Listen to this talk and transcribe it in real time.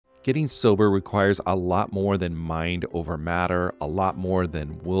Getting sober requires a lot more than mind over matter, a lot more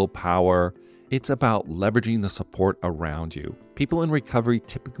than willpower. It's about leveraging the support around you. People in recovery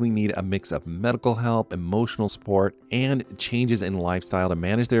typically need a mix of medical help, emotional support, and changes in lifestyle to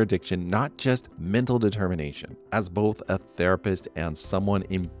manage their addiction, not just mental determination. As both a therapist and someone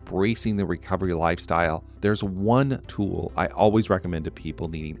embracing the recovery lifestyle, there's one tool I always recommend to people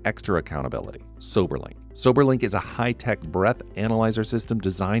needing extra accountability: SoberLink. SoberLink is a high-tech breath analyzer system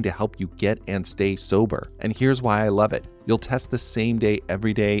designed to help you get and stay sober. And here's why I love it. You'll test the same day,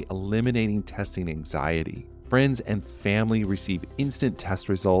 every day, eliminating testing anxiety. Friends and family receive instant test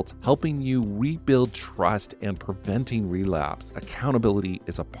results, helping you rebuild trust and preventing relapse. Accountability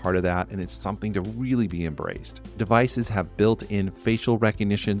is a part of that, and it's something to really be embraced. Devices have built-in facial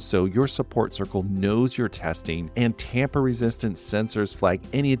recognition, so your support circle knows you're testing, and tamper-resistant sensors flag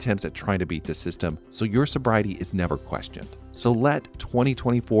any attempts at trying to beat the system, so your sobriety is never questioned. So let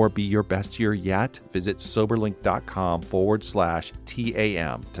 2024 be your best year yet. Visit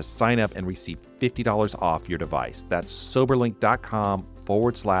Soberlink.com/TAM to sign up and receive $50 off your device. That's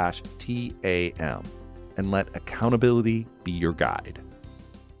Soberlink.com/TAM. And let accountability be your guide.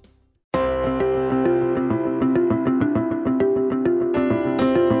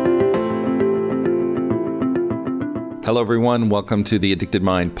 Hello, everyone. Welcome to the Addicted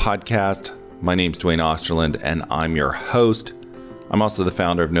Mind podcast. My name's Dwayne Osterland, and I'm your host. I'm also the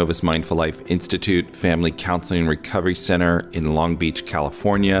founder of Novus Mindful Life Institute, Family Counseling and Recovery Center in Long Beach,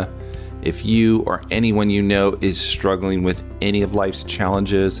 California. If you or anyone you know is struggling with any of life's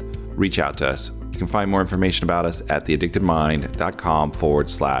challenges, reach out to us. You can find more information about us at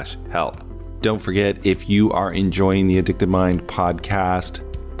theaddictedmind.com/help. Don't forget, if you are enjoying the Addicted Mind podcast,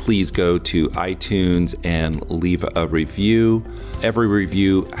 please go to iTunes and leave a review. Every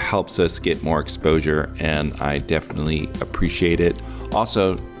review helps us get more exposure, and I definitely appreciate it.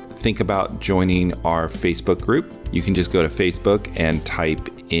 Also, think about joining our Facebook group. You can just go to Facebook and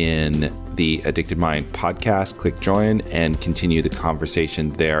type in the Addicted Mind podcast, click join, and continue the conversation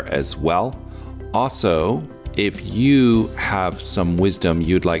there as well. Also, if you have some wisdom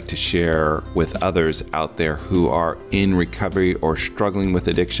you'd like to share with others out there who are in recovery or struggling with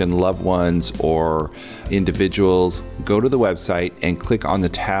addiction, loved ones or individuals, go to the website and click on the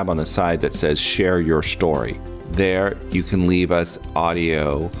tab on the side that says Share Your Story. There you can leave us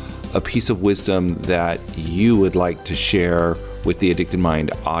audio, a piece of wisdom that you would like to share with the Addicted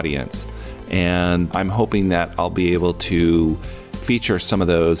Mind audience. And I'm hoping that I'll be able to feature some of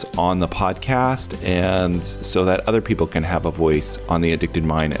those on the podcast, and so that other people can have a voice on the Addicted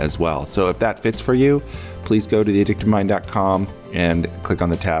Mind as well. So if that fits for you, please go to theaddictedmind.com and click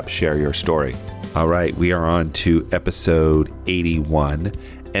on the tab Share Your Story. All right, we are on to episode 81,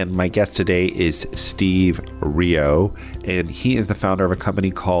 and my guest today is Steve Rio, and he is the founder of a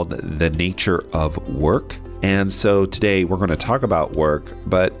company called The Nature of Work. And so today we're going to talk about work,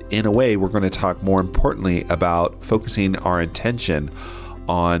 but in a way we're going to talk more importantly about focusing our attention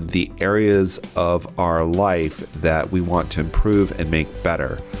on the areas of our life that we want to improve and make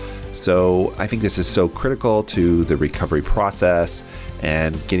better. So I think this is so critical to the recovery process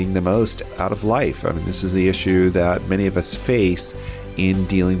and getting the most out of life. I mean, this is the issue that many of us face in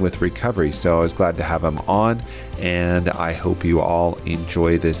dealing with recovery. So I was glad to have him on, and I hope you all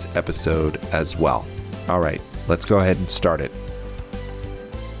enjoy this episode as well. All right, let's go ahead and start it.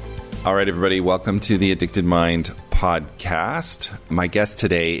 All right, everybody, welcome to the Addicted Mind podcast. My guest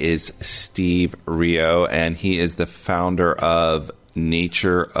today is Steve Rio, and he is the founder of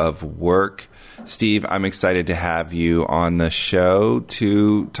Nature of Work. Steve, I'm excited to have you on the show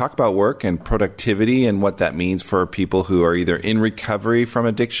to talk about work and productivity and what that means for people who are either in recovery from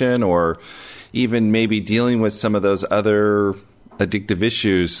addiction or even maybe dealing with some of those other addictive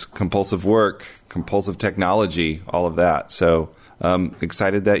issues, compulsive work, compulsive technology, all of that. So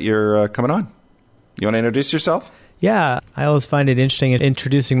excited that you're coming on. You want to introduce yourself? Yeah, I always find it interesting in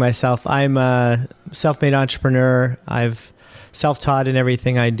introducing myself. I'm a self-made entrepreneur. I've self-taught in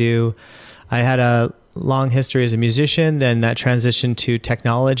everything I do. I had a long history as a musician, then that transitioned to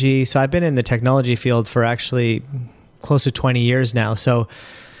technology. So I've been in the technology field for actually close to 20 years now. So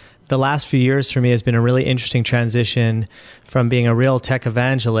the last few years for me has been a really interesting transition from being a real tech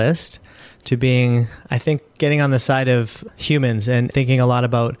evangelist to being, I think, getting on the side of humans and thinking a lot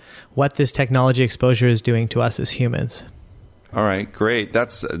about what this technology exposure is doing to us as humans. All right, great.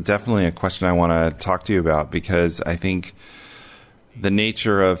 That's definitely a question I want to talk to you about, because I think the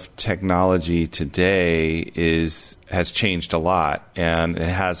nature of technology today has changed a lot, and it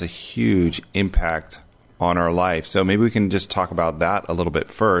has a huge impact on our life. So maybe we can just talk about that a little bit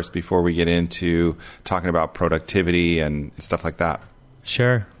first before we get into talking about productivity and stuff like that.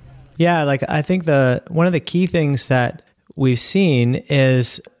 Sure. Yeah, like I think one of the key things that we've seen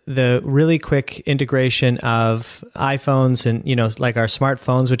is the really quick integration of iPhones and, like our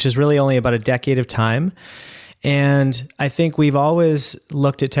smartphones, which is really only about a decade of time. And I think we've always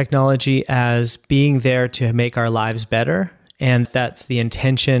looked at technology as being there to make our lives better. And that's the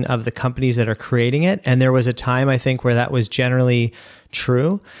intention of the companies that are creating it. And there was a time, I think, where that was generally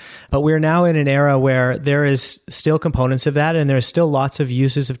true. But we're now in an era where there is still components of that, and there's still lots of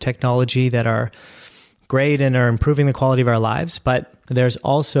uses of technology that are great and are improving the quality of our lives. But there's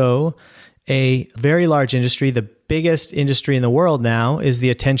also a very large industry. The biggest industry in the world now is the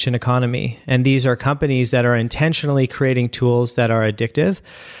attention economy. And these are companies that are intentionally creating tools that are addictive,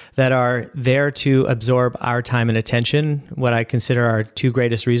 that are there to absorb our time and attention, what I consider our two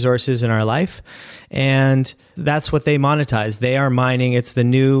greatest resources in our life. And that's what they monetize. They are mining. It's the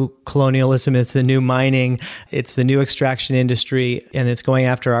new colonialism. It's the new mining. It's the new extraction industry. And it's going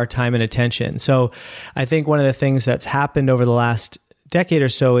after our time and attention. So I think one of the things that's happened over the last decade or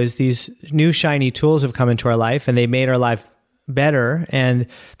so is these new shiny tools have come into our life, and they made our life better. And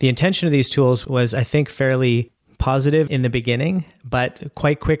the intention of these tools was, I think, fairly positive in the beginning, but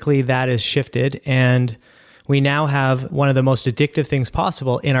quite quickly that has shifted. And we now have one of the most addictive things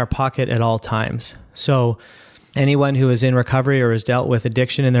possible in our pocket at all times. So anyone who is in recovery or has dealt with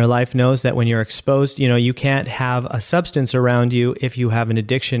addiction in their life knows that when you're exposed, you can't have a substance around you if you have an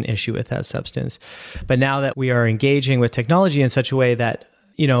addiction issue with that substance. But now that we are engaging with technology in such a way that,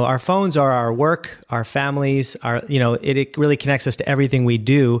 our phones are our work, our families, it really connects us to everything we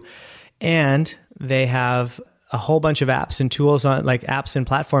do. And they have a whole bunch of apps and tools on, like apps and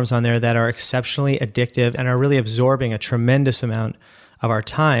platforms on there that are exceptionally addictive and are really absorbing a tremendous amount of our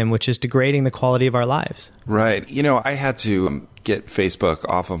time, which is degrading the quality of our lives. Right. I had to get Facebook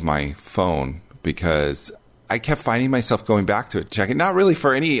off of my phone because I kept finding myself going back to it, checking, not really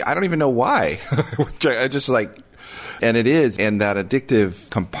for any, I don't even know why. I just and it is. And that addictive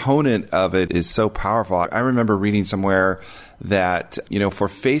component of it is so powerful. I remember reading somewhere that, for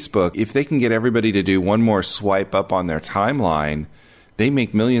Facebook, if they can get everybody to do one more swipe up on their timeline, they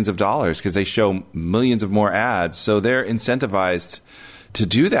make millions of dollars because they show millions of more ads. So they're incentivized to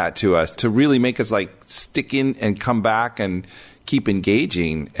do that to us, to really make us stick in and come back and keep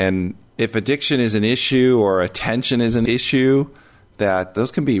engaging. And if addiction is an issue or attention is an issue, that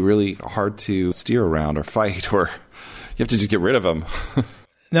those can be really hard to steer around or fight, or you have to just get rid of them.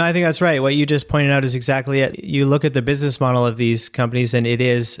 No, I think that's right. What you just pointed out is exactly it. You look at the business model of these companies, and it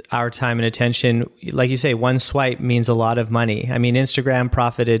is our time and attention. Like you say, one swipe means a lot of money. I mean, Instagram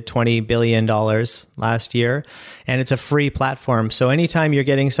profited $20 billion last year, and it's a free platform. So anytime you're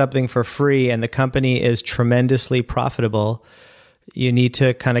getting something for free and the company is tremendously profitable, you need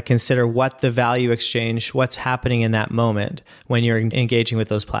to kind of consider what the value exchange, what's happening in that moment when you're engaging with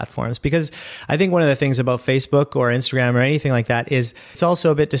those platforms. Because I think one of the things about Facebook or Instagram or anything like that is it's also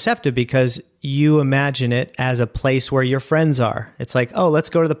a bit deceptive because you imagine it as a place where your friends are. It's like, oh, let's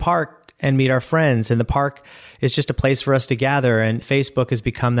go to the park and meet our friends. And the park is just a place for us to gather. And Facebook has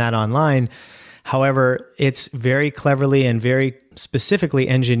become that online. However, it's very cleverly and very specifically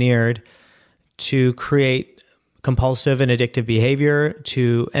engineered to create compulsive and addictive behavior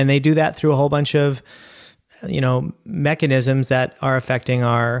and they do that through a whole bunch of, mechanisms that are affecting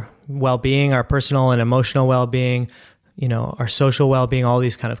our well-being, our personal and emotional well-being, our social well-being, all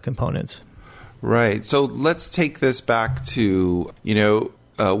these kind of components. Right. So let's take this back to,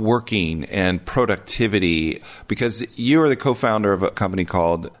 working and productivity, because you are the co-founder of a company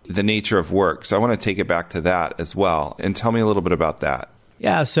called The Nature of Work. So I want to take it back to that as well. And tell me a little bit about that.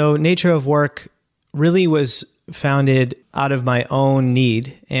 Yeah. So Nature of Work really was founded out of my own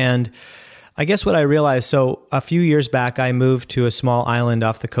need. And I guess what I realized, so a few years back, I moved to a small island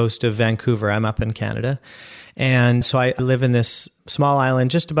off the coast of Vancouver. I'm up in Canada. And so I live in this small island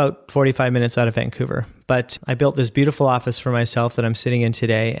just about 45 minutes out of Vancouver. But I built this beautiful office for myself that I'm sitting in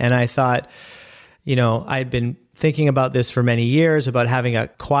today. And I thought, I'd been thinking about this for many years, about having a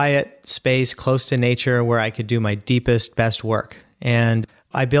quiet space close to nature where I could do my deepest, best work. And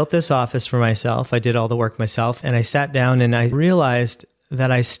I built this office for myself. I did all the work myself, and I sat down and I realized that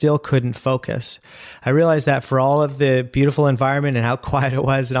I still couldn't focus. I realized that for all of the beautiful environment and how quiet it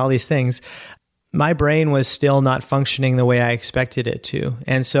was and all these things, my brain was still not functioning the way I expected it to.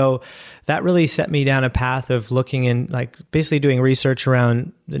 And so that really set me down a path of looking in, basically doing research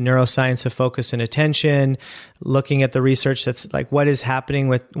around the neuroscience of focus and attention, looking at the research that's what is happening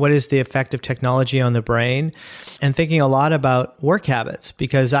with, what is the effect of technology on the brain, and thinking a lot about work habits,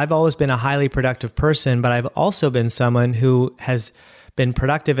 because I've always been a highly productive person, but I've also been someone who has been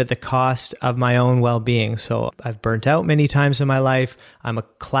productive at the cost of my own well-being. So I've burnt out many times in my life. I'm a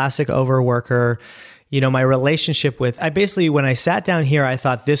classic overworker. My relationship with, when I sat down here, I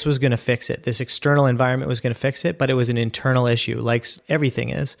thought this was going to fix it. This external environment was going to fix it, but it was an internal issue, like everything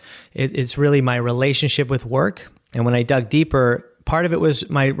is. It's really my relationship with work. And when I dug deeper, part of it was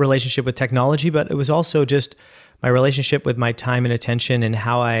my relationship with technology, but it was also just my relationship with my time and attention and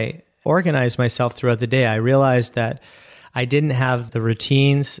how I organize myself throughout the day. I realized that I didn't have the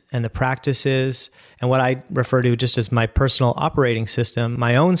routines and the practices and what I refer to just as my personal operating system,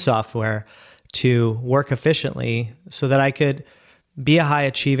 my own software to work efficiently so that I could be a high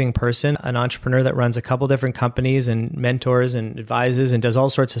achieving person, an entrepreneur that runs a couple different companies and mentors and advises and does all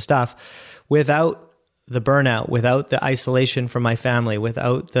sorts of stuff without the burnout, without the isolation from my family,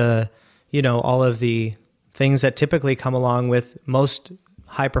 without the, all of the things that typically come along with most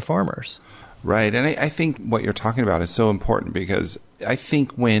high performers. Right. And I think what you're talking about is so important because I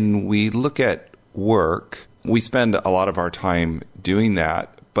think when we look at work, we spend a lot of our time doing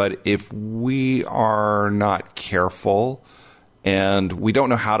that. But if we are not careful and we don't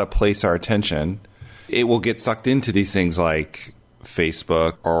know how to place our attention, it will get sucked into these things like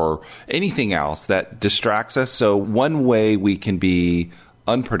Facebook or anything else that distracts us. So one way we can be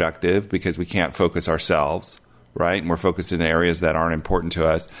unproductive because we can't focus ourselves, right? And we're focused in areas that aren't important to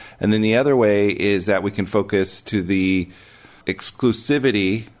us. And then the other way is that we can focus to the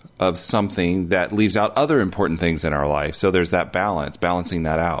exclusivity of something that leaves out other important things in our life. So there's that balance, balancing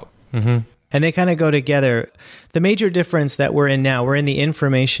that out. Mm-hmm. And they kind of go together. The major difference that we're in now, we're in the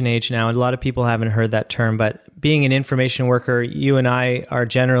information age now, and a lot of people haven't heard that term, but being an information worker, you and I are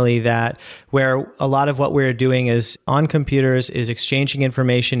generally that, where a lot of what we're doing is on computers, is exchanging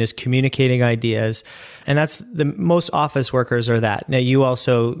information, is communicating ideas. And that's the most office workers are that. Now, you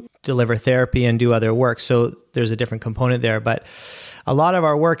also deliver therapy and do other work, so there's a different component there. But a lot of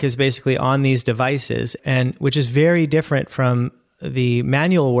our work is basically on these devices, and which is very different from the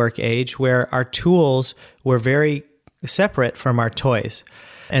manual work age where our tools were very separate from our toys.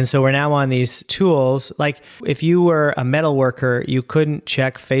 And so we're now on these tools. Like if you were a metal worker, you couldn't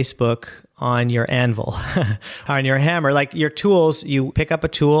check Facebook on your anvil, on your hammer. Like your tools, you pick up a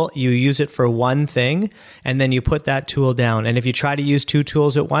tool, you use it for one thing, and then you put that tool down. And if you try to use two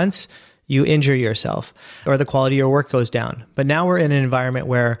tools at once, you injure yourself or the quality of your work goes down. But now we're in an environment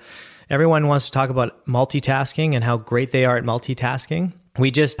where everyone wants to talk about multitasking and how great they are at multitasking. We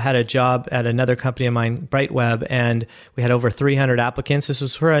just had a job at another company of mine, BrightWeb, and we had over 300 applicants. This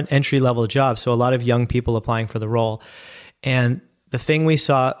was for an entry-level job, so a lot of young people applying for the role. And the thing we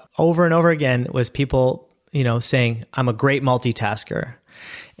saw over and over again was people, saying, I'm a great multitasker.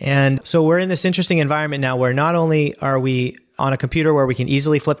 And so we're in this interesting environment now where not only are we on a computer where we can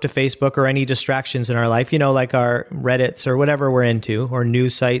easily flip to Facebook or any distractions in our life, like our Reddits or whatever we're into, or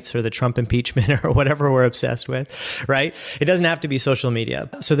news sites or the Trump impeachment or whatever we're obsessed with, right? It doesn't have to be social media.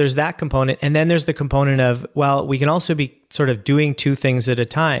 So there's that component. And then there's the component of, well, we can also be sort of doing two things at a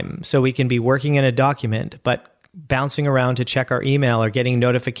time. So we can be working in a document, but bouncing around to check our email or getting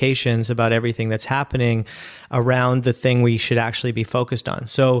notifications about everything that's happening around the thing we should actually be focused on.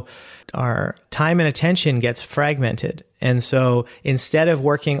 So our time and attention gets fragmented. And so instead of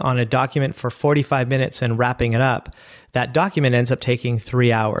working on a document for 45 minutes and wrapping it up, that document ends up taking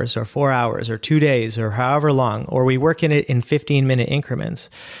 3 hours or 4 hours or 2 days or however long, or we work in it in 15-minute increments.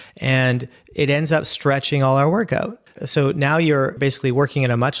 And it ends up stretching all our work out. So now you're basically working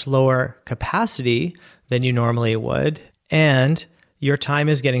at a much lower capacity than you normally would, and your time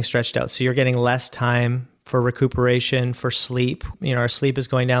is getting stretched out. So you're getting less time for recuperation, for sleep. Our sleep is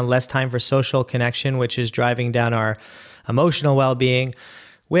going down, less time for social connection, which is driving down our emotional well-being,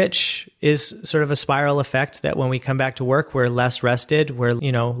 which is sort of a spiral effect that when we come back to work, we're less rested, we're,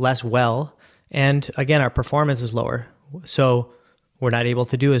 less well. And again, our performance is lower. So we're not able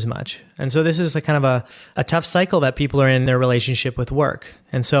to do as much. And so this is kind of a tough cycle that people are in their relationship with work.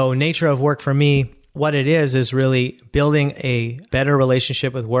 And so nature of work for me, what it is really building a better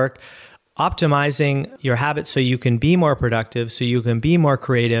relationship with work, optimizing your habits so you can be more productive, so you can be more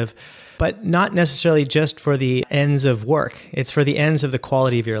creative, but not necessarily just for the ends of work. It's for the ends of the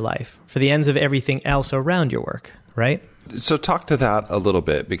quality of your life, for the ends of everything else around your work, right? So talk to that a little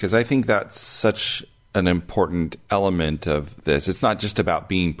bit, because I think that's such an important element of this. It's not just about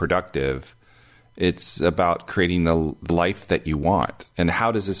being productive. It's about creating the life that you want. And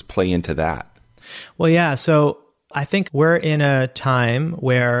how does this play into that? Well, yeah. So I think we're in a time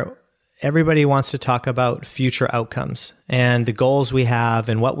where everybody wants to talk about future outcomes and the goals we have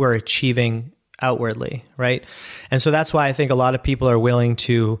and what we're achieving outwardly, right? And so that's why I think a lot of people are willing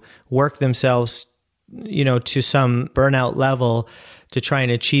to work themselves, to some burnout level to try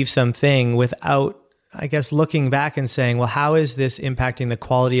and achieve something without, I guess, looking back and saying, well, how is this impacting the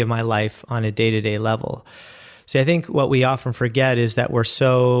quality of my life on a day-to-day level? See, I think what we often forget is that we're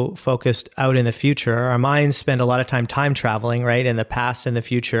so focused out in the future. Our minds spend a lot of time traveling, right, in the past and the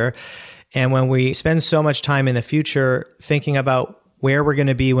future. And when we spend so much time in the future thinking about where we're going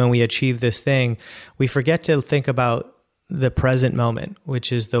to be when we achieve this thing, we forget to think about the present moment,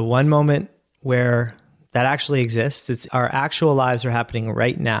 which is the one moment where that actually exists. It's our actual lives are happening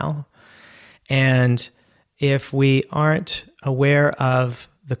right now. And if we aren't aware of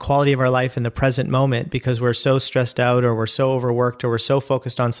the quality of our life in the present moment because we're so stressed out or we're so overworked or we're so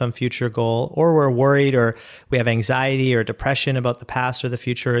focused on some future goal or we're worried or we have anxiety or depression about the past or the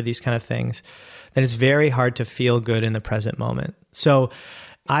future or these kind of things, then it's very hard to feel good in the present moment. So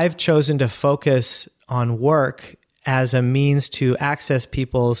I've chosen to focus on work as a means to access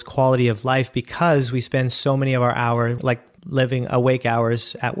people's quality of life because we spend so many of our hours, like living awake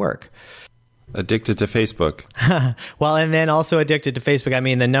hours at work. Addicted to Facebook. Well, and then also addicted to Facebook. I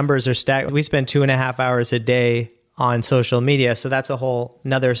mean, the numbers are stacked. We spend 2.5 hours a day on social media. So that's a whole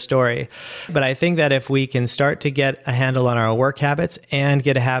nother story. But I think that if we can start to get a handle on our work habits and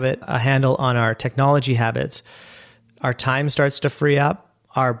get a handle on our technology habits, our time starts to free up,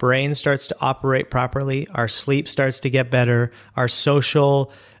 our brain starts to operate properly, our sleep starts to get better, our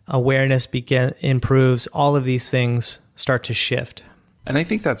social awareness improves, all of these things start to shift. And I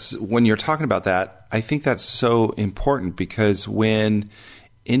think that's, when you're talking about that, I think that's so important because when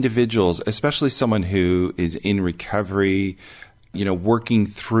individuals, especially someone who is in recovery, working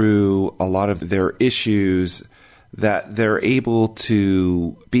through a lot of their issues, that they're able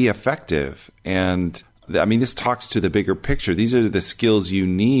to be effective. And I mean, this talks to the bigger picture. These are the skills you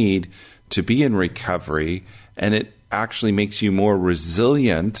need to be in recovery, and it actually makes you more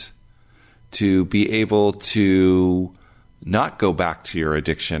resilient to be able to not go back to your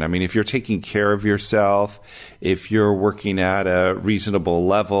addiction. I mean, if you're taking care of yourself, if you're working at a reasonable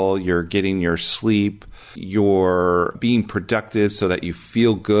level, you're getting your sleep, you're being productive so that you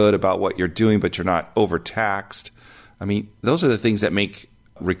feel good about what you're doing, but you're not overtaxed. I mean, those are the things that make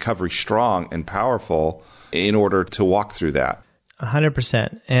recovery strong and powerful in order to walk through that.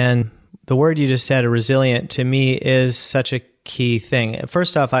 100%. And the word you just said, resilient, to me is such a key thing.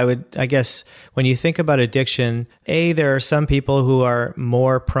 First off, I guess when you think about addiction, there are some people who are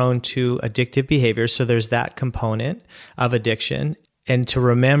more prone to addictive behaviors. So there's that component of addiction. And to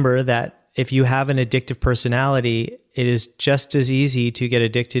remember that if you have an addictive personality, it is just as easy to get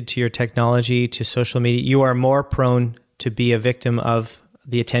addicted to your technology, to social media. You are more prone to be a victim of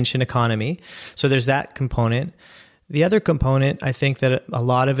the attention economy. So there's that component. The other component, I think that a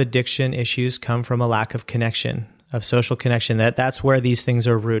lot of addiction issues come from a lack of connection, of social connection. That's where these things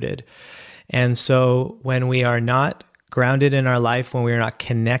are rooted. And so when we are not grounded in our life, when we are not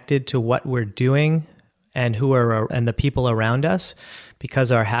connected to what we're doing and and the people around us,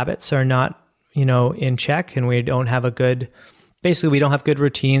 because our habits are not, in check, and we don't have we don't have good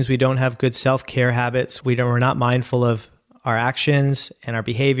routines, we don't have good self-care habits, we're not mindful of our actions and our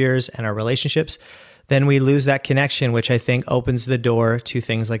behaviors and our relationships, then we lose that connection, which I think opens the door to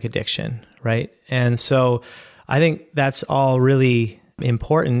things like addiction, right? And so I think that's all really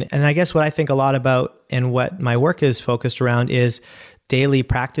important. And I guess what I think a lot about and what my work is focused around is daily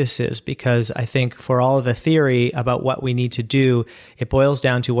practices, because I think for all of the theory about what we need to do, it boils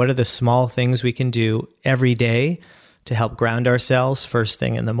down to what are the small things we can do every day to help ground ourselves first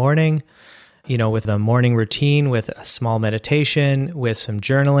thing in the morning, with a morning routine, with a small meditation, with some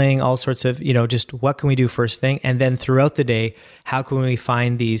journaling, all sorts of, just what can we do first thing? And then throughout the day, how can we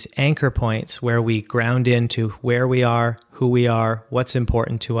find these anchor points where we ground into where we are, who we are, what's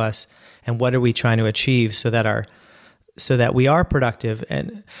important to us, and what are we trying to achieve so that we are productive.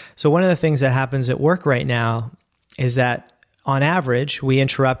 And so one of the things that happens at work right now is that on average, we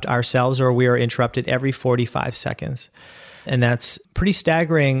interrupt ourselves, or we are interrupted every 45 seconds. And that's pretty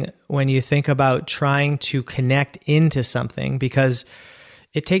staggering when you think about trying to connect into something, because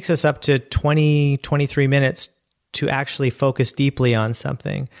it takes us up to 20, 23 minutes to actually focus deeply on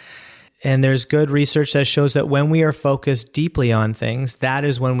something. And there's good research that shows that when we are focused deeply on things, that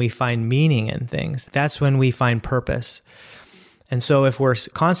is when we find meaning in things. That's when we find purpose. And so if we're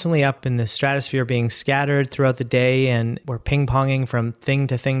constantly up in the stratosphere being scattered throughout the day and we're ping-ponging from thing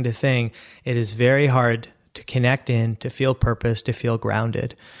to thing to thing, it is very hard to connect in, to feel purpose, to feel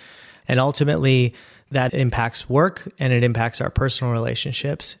grounded. And ultimately, that impacts work and it impacts our personal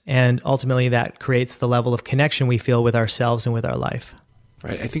relationships. And ultimately, that creates the level of connection we feel with ourselves and with our life.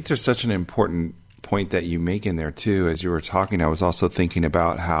 Right. I think there's such an important point that you make in there too. As you were talking, I was also thinking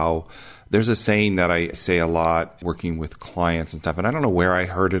about how there's a saying that I say a lot working with clients and stuff, and I don't know where I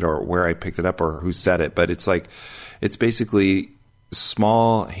heard it or where I picked it up or who said it, but it's like, it's basically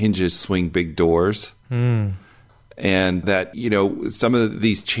small hinges swing big doors. And that, some of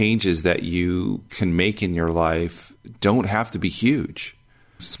these changes that you can make in your life don't have to be huge.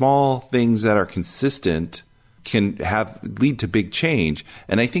 Small things that are consistent can lead to big change.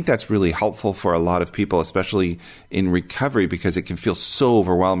 And I think that's really helpful for a lot of people, especially in recovery, because it can feel so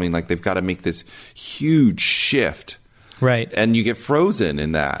overwhelming, like they've got to make this huge shift. Right. And you get frozen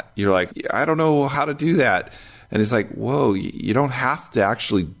in that. You're like, I don't know how to do that. And it's like, whoa, you don't have to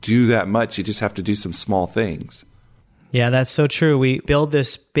actually do that much. You just have to do some small things. Yeah, that's so true. We build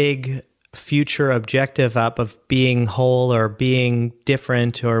this big future objective up of being whole or being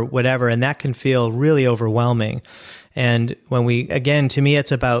different or whatever, and that can feel really overwhelming. And again, to me,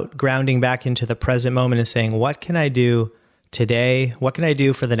 it's about grounding back into the present moment and saying, what can I do today? What can I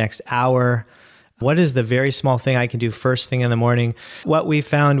do for the next hour? What is the very small thing I can do first thing in the morning? What we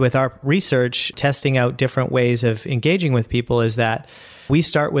found with our research, testing out different ways of engaging with people, is that we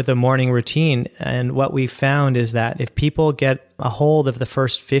start with a morning routine. And what we found is that if people get a hold of the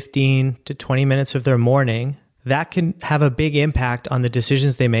first 15 to 20 minutes of their morning, that can have a big impact on the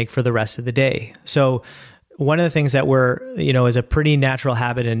decisions they make for the rest of the day. So one of the things that is a pretty natural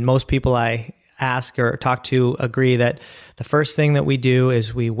habit, and most people I ask or talk to agree that the first thing that we do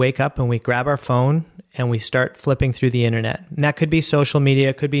is we wake up and we grab our phone and we start flipping through the internet. And that could be social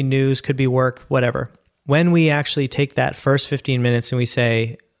media, could be news, could be work, whatever. When we actually take that first 15 minutes and we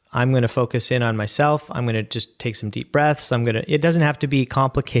say, I'm going to focus in on myself, I'm going to just take some deep breaths, it doesn't have to be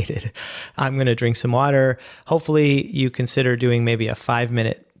complicated. I'm going to drink some water. Hopefully you consider doing maybe a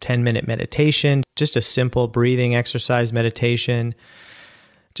 5-minute, 10-minute meditation, just a simple breathing exercise meditation.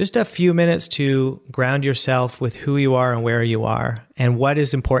 Just a few minutes to ground yourself with who you are and where you are and what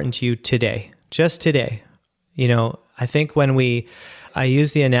is important to you today, just today. I think I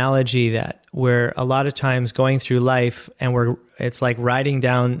use the analogy that we're a lot of times going through life and it's like riding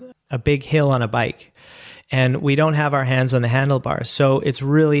down a big hill on a bike and we don't have our hands on the handlebars. So it's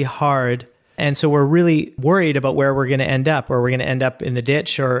really hard. And so we're really worried about where we're going to end up, or we're going to end up in the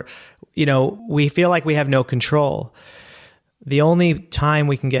ditch, or, we feel like we have no control. The only time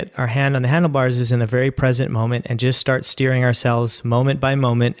we can get our hand on the handlebars is in the very present moment and just start steering ourselves moment by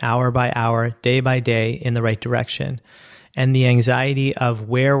moment, hour by hour, day by day in the right direction. And the anxiety of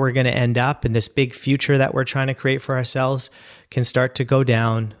where we're going to end up in this big future that we're trying to create for ourselves can start to go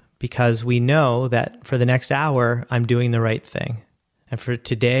down, because we know that for the next hour, I'm doing the right thing. And for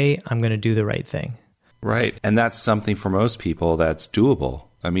today, I'm going to do the right thing. Right. And that's something for most people that's doable.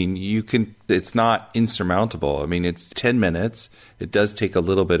 I mean, it's not insurmountable. I mean, it's 10 minutes. It does take a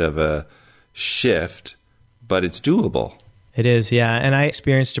little bit of a shift, but it's doable. It is, yeah. And I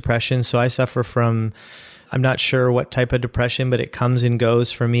experienced depression, so I suffer from, I'm not sure what type of depression, but it comes and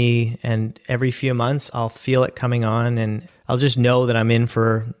goes for me. And every few months, I'll feel it coming on, and I'll just know that I'm in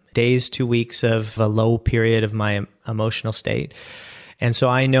for days to weeks of a low period of my emotional state. And so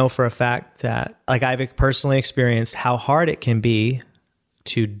I know for a fact that, I've personally experienced how hard it can be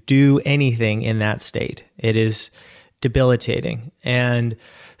to do anything in that state. It is debilitating. And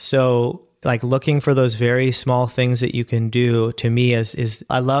so looking for those very small things that you can do, to me is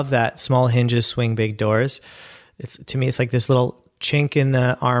I love that small hinges swing big doors. To me, it's like this little chink in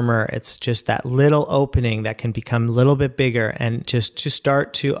the armor. It's just that little opening that can become a little bit bigger, and just to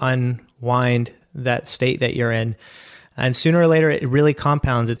start to unwind that state that you're in. And sooner or later, it really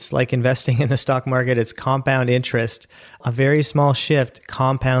compounds. It's like investing in the stock market. It's compound interest. A very small shift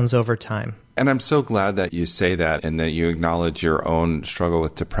compounds over time. And I'm so glad that you say that and that you acknowledge your own struggle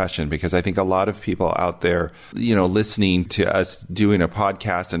with depression, because I think a lot of people out there, listening to us doing a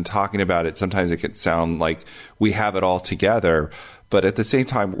podcast and talking about it, sometimes it can sound like we have it all together. But at the same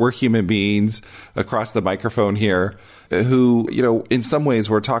time, we're human beings across the microphone here who, in some ways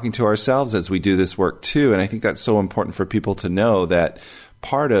we're talking to ourselves as we do this work too. And I think that's so important for people to know that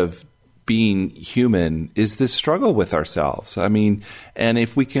part of being human is this struggle with ourselves. I mean, and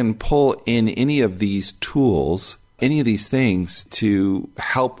if we can pull in any of these tools, any of these things to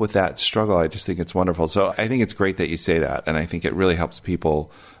help with that struggle, I just think it's wonderful. So I think it's great that you say that. And I think it really helps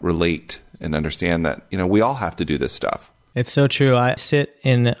people relate and understand that, we all have to do this stuff. It's so true.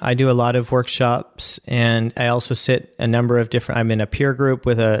 I do a lot of workshops, and I also I'm in a peer group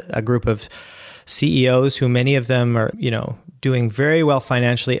with a group of CEOs who many of them are, doing very well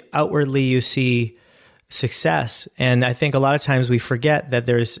financially. Outwardly, you see success. And I think a lot of times we forget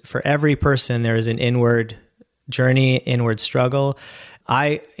that for every person, there is an inward journey, inward struggle.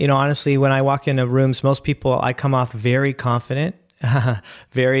 Honestly, when I walk into rooms, most people, I come off very confident,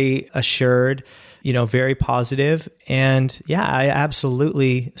 very assured, very positive. And yeah, I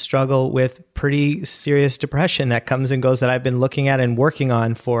absolutely struggle with pretty serious depression that comes and goes that I've been looking at and working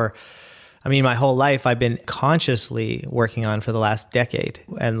on my whole life. I've been consciously working on for the last decade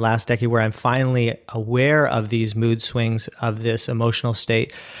where I'm finally aware of these mood swings, of this emotional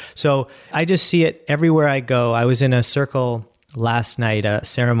state. So I just see it everywhere I go. I was in a circle last night, a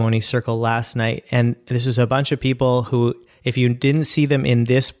ceremony circle last night, and this is a bunch of people who, if you didn't see them in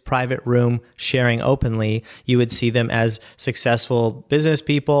this private room sharing openly, you would see them as successful business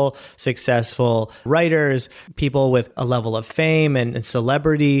people, successful writers, people with a level of fame and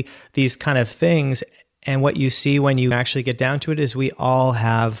celebrity, these kind of things. And what you see when you actually get down to it is we all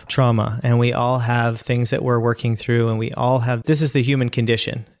have trauma and we all have things that we're working through, and this is the human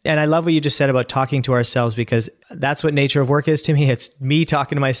condition. And I love what you just said about talking to ourselves, because that's what nature of work is to me. It's me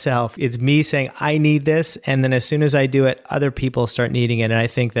talking to myself. It's me saying, I need this. And then as soon as I do it, other people start needing it. And I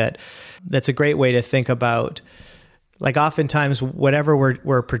think that's a great way to think about, like, oftentimes whatever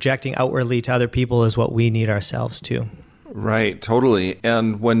we're projecting outwardly to other people is what we need ourselves too. Right, totally.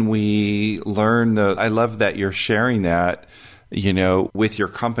 And when we learn I love that you're sharing that, with your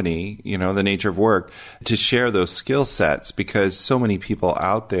company, the nature of work, to share those skill sets, because so many people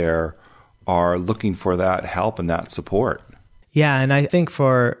out there are looking for that help and that support. Yeah. And I think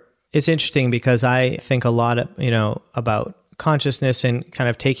it's interesting because I think a lot of, about consciousness and kind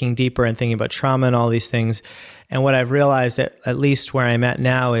of taking deeper and thinking about trauma and all these things. And what I've realized, at least where I'm at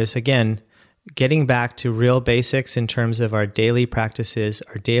now, is, again, getting back to real basics in terms of our daily practices,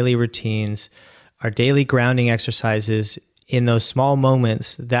 our daily routines, our daily grounding exercises. In those small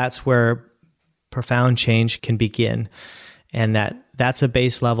moments, that's where profound change can begin. And that's a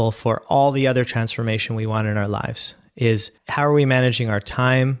base level for all the other transformation we want in our lives, is how are we managing our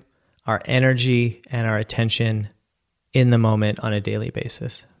time, our energy, and our attention in the moment on a daily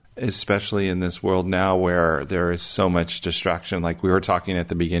basis. Especially in this world now where there is so much distraction, like we were talking at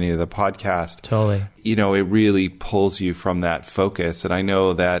the beginning of the podcast. Totally. It really pulls you from that focus. And I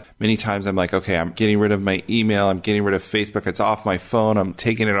know that many times I'm like, okay, I'm getting rid of my email. I'm getting rid of Facebook. It's off my phone. I'm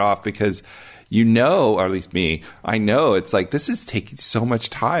taking it off because, or at least me, I know it's like, this is taking so much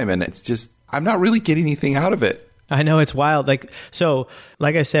time and it's just, I'm not really getting anything out of it. I know, it's wild. Like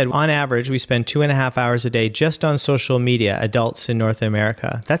I said, on average, we spend 2.5 hours a day just on social media, adults in North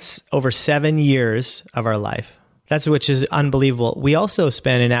America. That's over 7 years of our life. Which is unbelievable. We also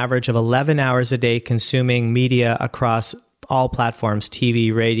spend an average of 11 hours a day consuming media across all platforms,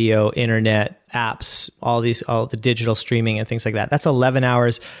 TV, radio, internet, apps, all the digital streaming and things like that. That's 11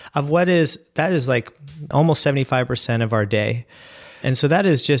 hours of that is like almost 75% of our day. And so that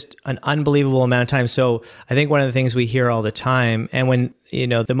is just an unbelievable amount of time. So I think one of the things we hear all the time, and when,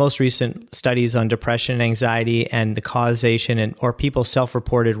 the most recent studies on depression and anxiety and the causation or people's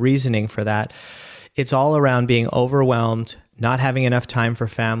self-reported reasoning for that, it's all around being overwhelmed, not having enough time for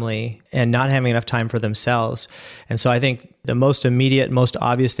family, and not having enough time for themselves. And so I think the most immediate, most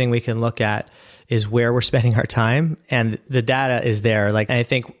obvious thing we can look at is where we're spending our time. And the data is there. Like, I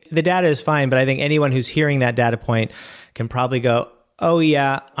think the data is fine, but I think anyone who's hearing that data point can probably go, oh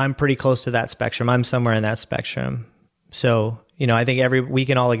yeah, I'm pretty close to that spectrum. I'm somewhere in that spectrum. So, I think we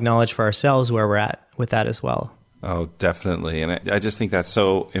can all acknowledge for ourselves where we're at with that as well. Oh, definitely. And I just think that's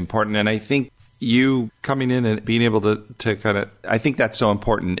so important. And I think you coming in and being able to kind of, I think that's so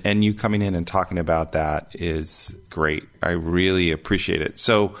important. And you coming in and talking about that is great. I really appreciate it.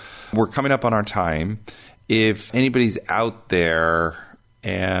 So we're coming up on our time. If anybody's out there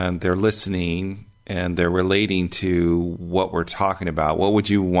and they're listening and they're relating to what we're talking about, what would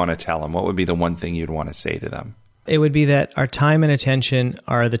you want to tell them? What would be the one thing you'd want to say to them? It would be that our time and attention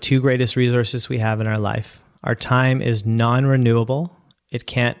are the two greatest resources we have in our life. Our time is non-renewable. It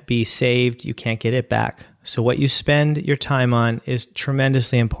can't be saved. You can't get it back. So what you spend your time on is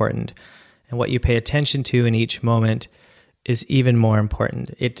tremendously important. And what you pay attention to in each moment is even more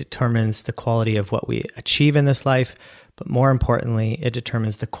important. It determines the quality of what we achieve in this life, but more importantly, it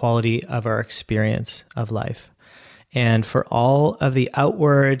determines the quality of our experience of life. And for all of the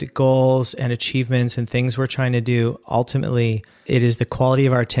outward goals and achievements and things we're trying to do, ultimately, it is the quality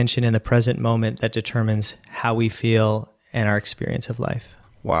of our attention in the present moment that determines how we feel and our experience of life.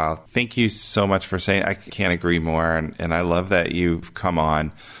 Wow. Thank you so much for saying. I can't agree more. And I love that you've come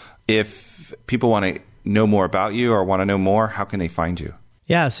on. If people want to know more about you or want to know more, how can they find you?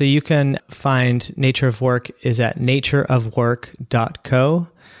 Yeah, so you can find Nature of Work is at natureofwork.co.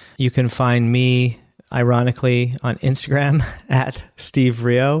 You can find me ironically, on Instagram at Steve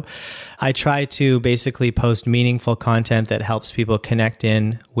Rio. I try to basically post meaningful content that helps people connect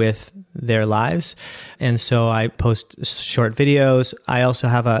in with their lives. And so I post short videos. I also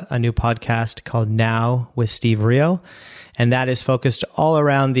have a new podcast called Now with Steve Rio. And that is focused all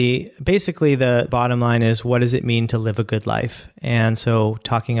around basically the bottom line is, what does it mean to live a good life? And so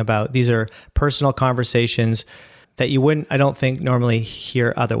talking about, these are personal conversations that you wouldn't, I don't think, normally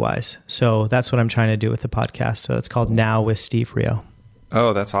hear otherwise. So that's what I'm trying to do with the podcast. So it's called Now with Steve Rio.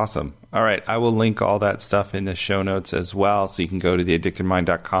 Oh, that's awesome. All right. I will link all that stuff in the show notes as well. So you can go to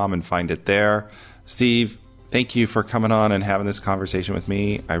theaddictedmind.com and find it there. Steve, thank you for coming on and having this conversation with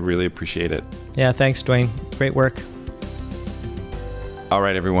me. I really appreciate it. Yeah, thanks, Dwayne. Great work. All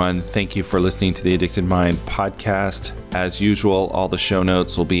right, everyone. Thank you for listening to the Addicted Mind podcast. As usual, all the show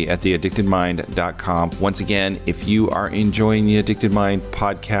notes will be at theaddictedmind.com. Once again, if you are enjoying the Addicted Mind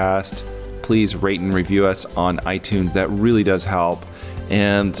podcast, please rate and review us on iTunes. That really does help.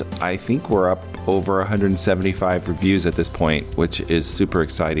 And I think we're up over 175 reviews at this point, which is super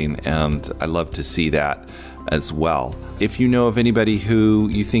exciting. And I love to see that as well. If you know of anybody who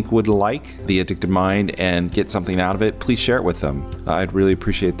you think would like The Addicted Mind and get something out of it, please share it with them. I'd really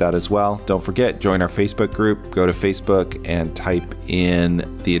appreciate that as well. Don't forget, join our Facebook group. Go to Facebook and type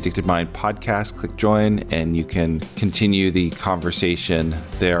in The Addicted Mind podcast, click join, and you can continue the conversation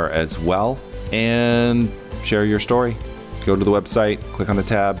there as well. And share your story. Go to the website, click on the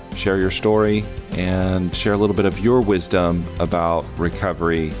tab, share your story, and share a little bit of your wisdom about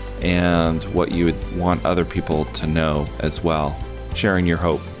recovery and what you would want other people to know as well. Sharing your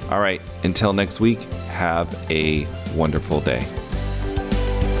hope. All right, until next week, have a wonderful day.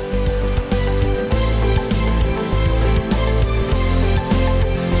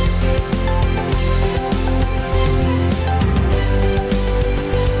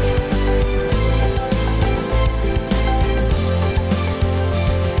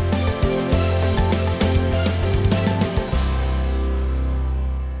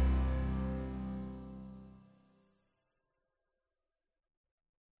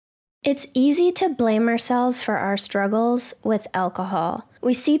 It's easy to blame ourselves for our struggles with alcohol.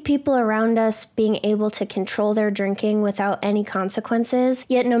 We see people around us being able to control their drinking without any consequences,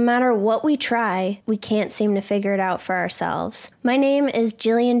 yet no matter what we try, we can't seem to figure it out for ourselves. My name is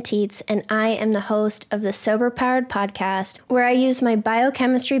Jillian Teets, and I am the host of the Sober Powered podcast, where I use my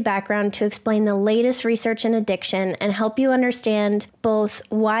biochemistry background to explain the latest research in addiction and help you understand both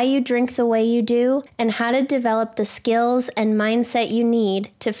why you drink the way you do and how to develop the skills and mindset you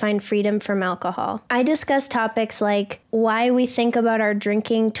need to find freedom from alcohol. I discuss topics like why we think about our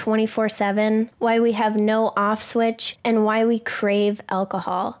drinking 24/7, why we have no off switch, and why we crave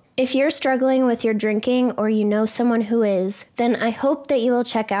alcohol. If you're struggling with your drinking or you know someone who is, then I hope that you will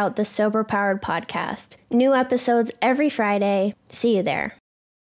check out the Sober Powered podcast. New episodes every Friday. See you there.